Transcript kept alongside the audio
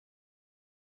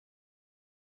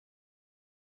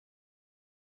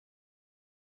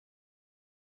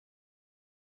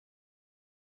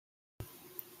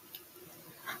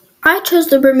I chose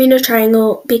the Bermuda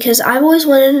Triangle because I've always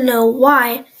wanted to know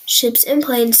why ships and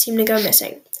planes seem to go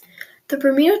missing. The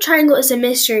Bermuda Triangle is a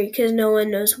mystery because no one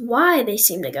knows why they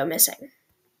seem to go missing.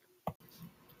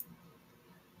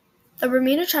 The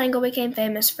Bermuda Triangle became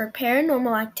famous for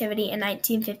paranormal activity in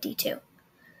 1952.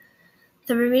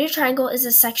 The Bermuda Triangle is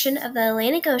a section of the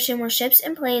Atlantic Ocean where ships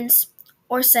and planes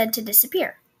are said to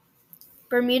disappear.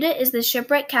 Bermuda is the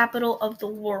shipwreck capital of the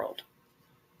world.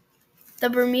 The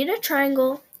Bermuda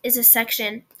Triangle is a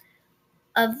section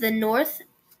of the North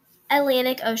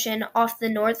Atlantic Ocean off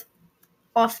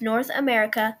North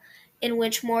America, in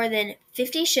which more than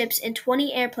 50 ships and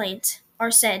 20 airplanes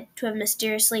are said to have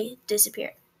mysteriously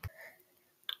disappeared.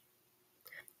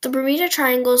 The Bermuda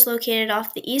Triangle is located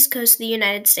off the east coast of the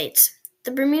United States.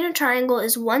 The Bermuda Triangle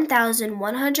is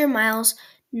 1,100 miles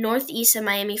northeast of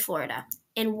Miami, Florida,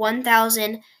 and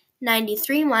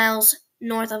 1,093 miles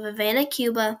north of Havana,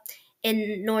 Cuba,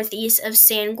 and northeast of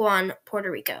San Juan, Puerto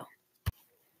Rico.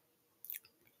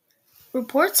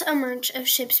 Reports emerged of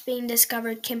ships being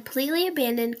discovered completely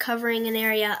abandoned, covering an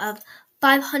area of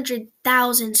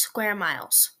 500,000 square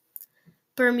miles.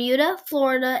 Bermuda,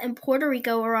 Florida, and Puerto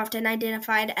Rico are often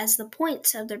identified as the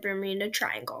points of the Bermuda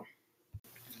Triangle.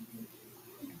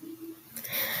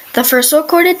 The first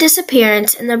recorded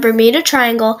disappearance in the Bermuda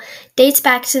Triangle dates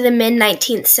back to the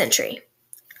mid-19th century.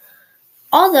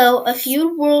 Although a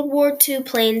few World War II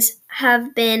planes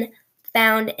have been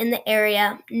found in the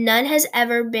area, none has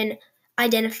ever been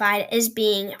identified as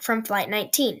being from Flight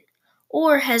 19,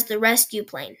 or as the rescue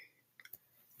plane.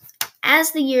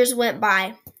 As the years went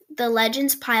by, the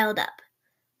legends piled up.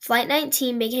 Flight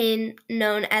 19 became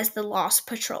known as the Lost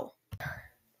Patrol.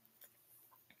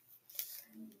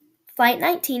 Flight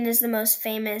 19 is the most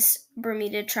famous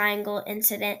Bermuda Triangle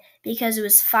incident because it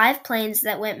was 5 planes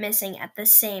that went missing at the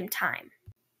same time.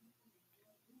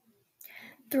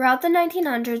 Throughout the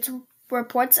 1900s,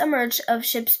 reports emerged of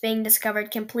ships being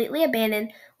discovered completely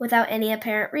abandoned without any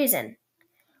apparent reason,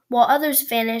 while others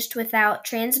vanished without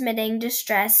transmitting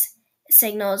distress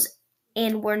signals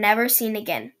and were never seen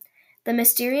again. The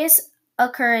mysterious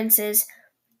occurrences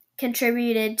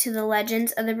contributed to the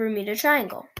legends of the Bermuda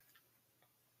Triangle.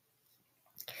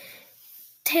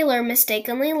 Taylor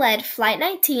mistakenly led Flight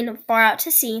 19 far out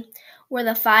to sea, where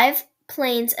the 5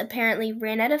 planes apparently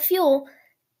ran out of fuel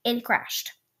and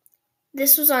crashed.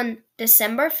 This was on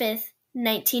December 5,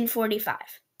 1945.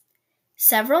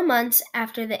 Several months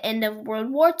after the end of World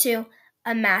War II,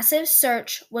 a massive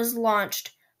search was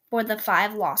launched for the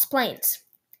 5 lost planes.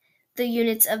 The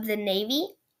units of the Navy,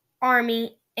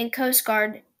 Army, and Coast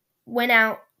Guard went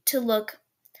out to look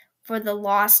for the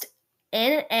lost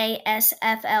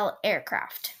NASFL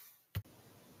aircraft.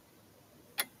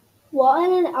 While at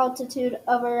an altitude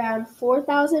of around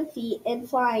 4,000 feet and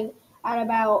flying at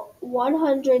about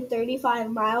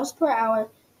 135 miles per hour,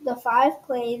 the 5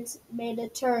 planes made a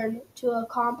turn to a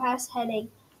compass heading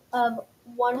of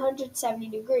 170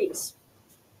 degrees.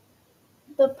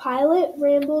 The pilot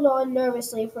rambled on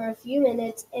nervously for a few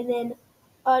minutes and then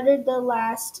uttered the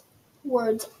last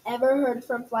words ever heard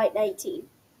from Flight 19.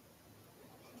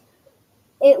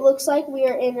 "It looks like we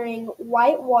are entering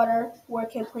white water. We're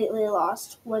completely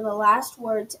lost," were the last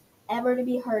words ever to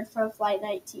be heard from Flight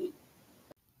 19.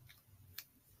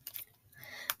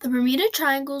 The Bermuda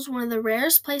Triangle is one of the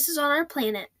rarest places on our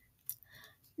planet.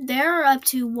 There are up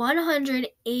to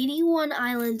 181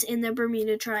 islands in the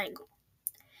Bermuda Triangle.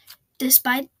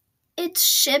 Despite its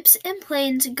ships and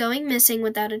planes going missing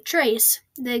without a trace,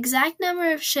 the exact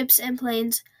number of ships and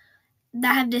planes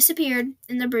that have disappeared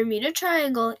in the Bermuda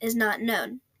Triangle is not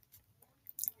known.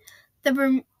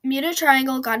 The Bermuda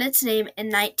Triangle got its name in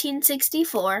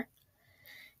 1964.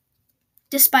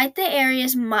 Despite the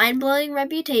area's mind-blowing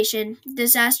reputation,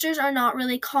 disasters are not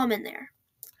really common there.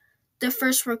 The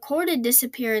first recorded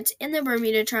disappearance in the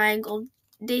Bermuda Triangle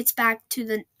dates back to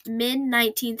the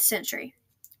mid-19th century.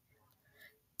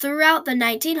 Throughout the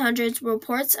 1900s,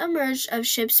 reports emerged of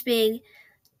ships being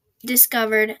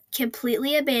discovered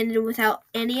completely abandoned without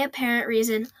any apparent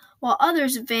reason, while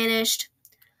others vanished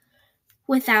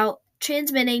without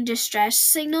transmitting distress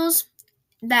signals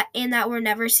that were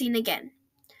never seen again.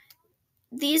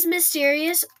 These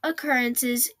mysterious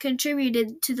occurrences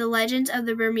contributed to the legends of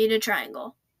the Bermuda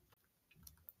Triangle.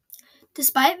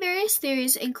 Despite various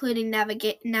theories, including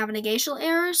navigational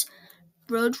errors,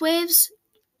 road waves,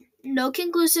 no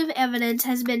conclusive evidence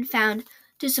has been found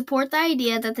to support the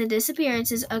idea that the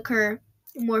disappearances occur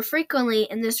more frequently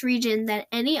in this region than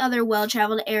any other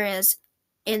well-traveled areas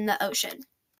in the ocean.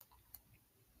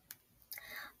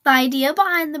 The idea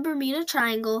behind the Bermuda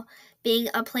Triangle being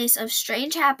a place of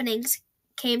strange happenings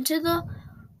came to the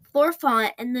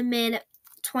forefront in the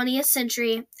 20th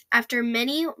century after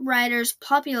many writers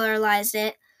popularized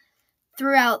it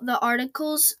throughout the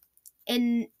articles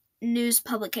in news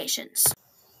publications.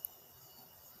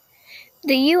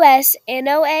 The U.S.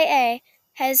 NOAA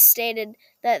has stated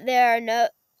that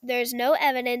there's no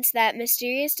evidence that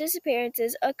mysterious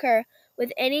disappearances occur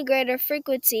with any greater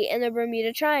frequency in the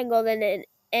Bermuda Triangle than in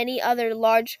any other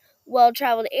large,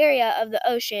 well-traveled area of the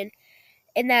ocean,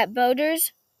 and that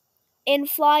boaters and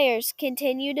flyers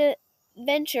continue to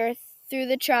venture through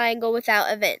the triangle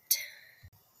without event.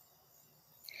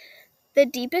 The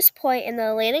deepest point in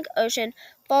the Atlantic Ocean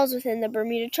falls within the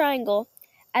Bermuda Triangle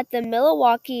at the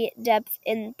Milwaukee Depth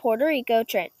in Puerto Rico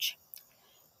Trench.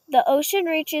 The ocean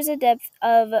reaches a depth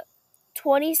of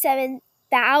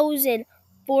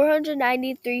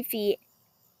 27,493 feet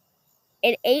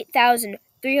and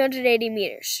 8,380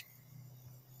 meters.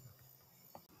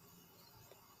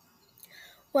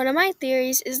 One of my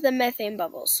theories is the methane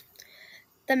bubbles.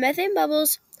 The methane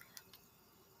bubbles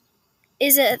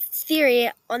is a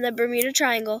theory on the Bermuda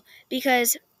Triangle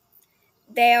because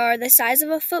they are the size of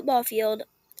a football field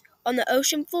on the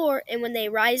ocean floor, and when they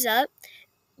rise up,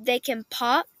 they can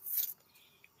pop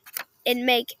and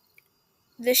make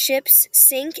the ships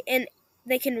sink, and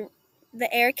the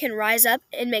air can rise up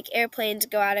and make airplanes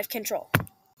go out of control.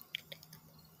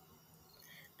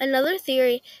 Another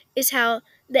theory is how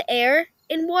the air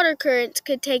and water currents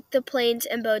could take the planes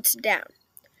and boats down.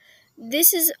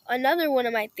 This is another one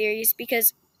of my theories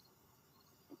because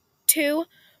two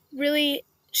really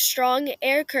strong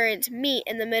air currents meet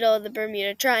in the middle of the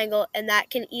Bermuda Triangle, and that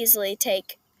can easily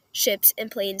take ships and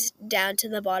planes down to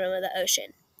the bottom of the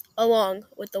ocean, along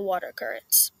with the water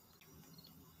currents.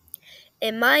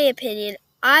 In my opinion,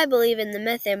 I believe in the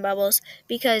methane bubbles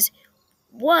because,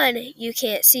 one, you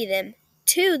can't see them.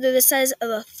 Two, they're the size of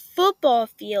a football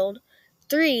field.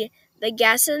 Three, the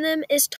gas in them is